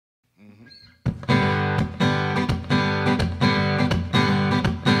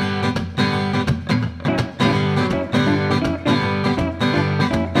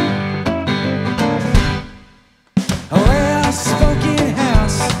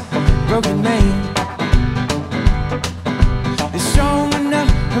housebroken man is strong enough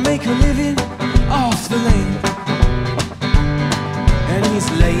to make a living off the land. And he's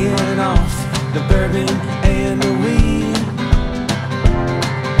laying off the bourbon and the weed.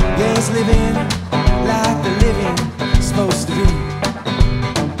 Yeah, he's living like the living's supposed to be.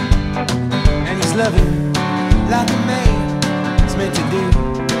 And he's loving like a man's meant to do,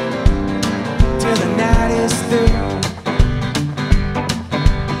 till the night is through.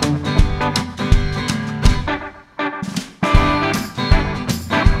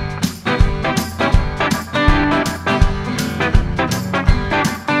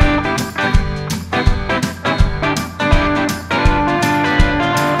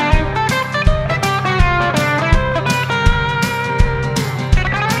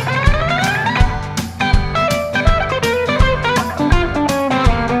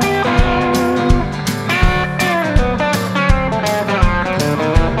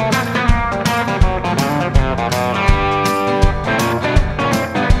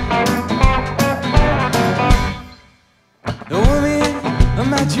 The woman of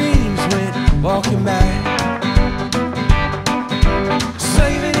my dreams went walking by,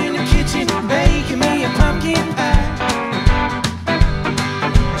 slaving in the kitchen, baking me a pumpkin pie.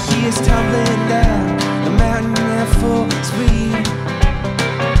 She is tumbling down the mountain at full speed.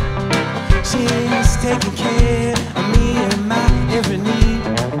 She is taking care of me and my every need.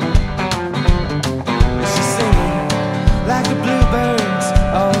 And she's singing like the bluebirds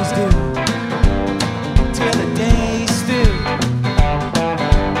always do, till the day's through.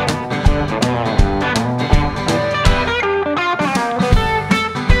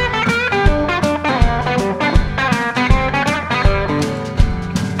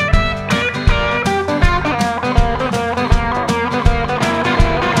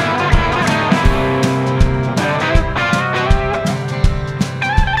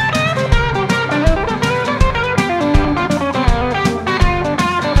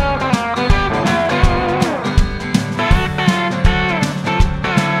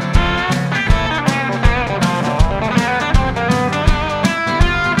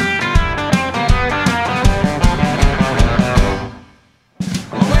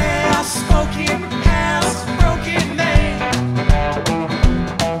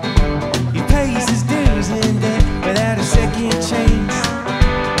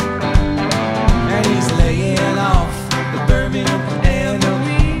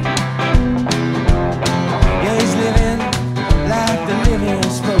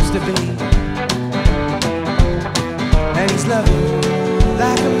 And he's loving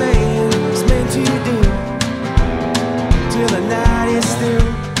like a man's meant to do, till the night is through.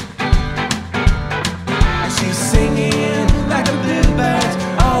 And she's singing like the bluebirds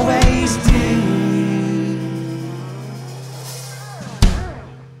always do,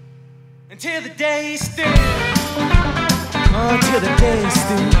 until the day's through. Oh, till the day's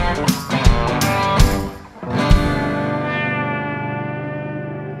through.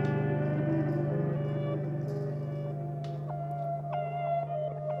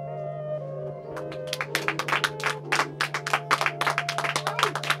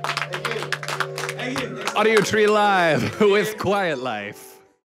 Audiotree Live with Quiet Life.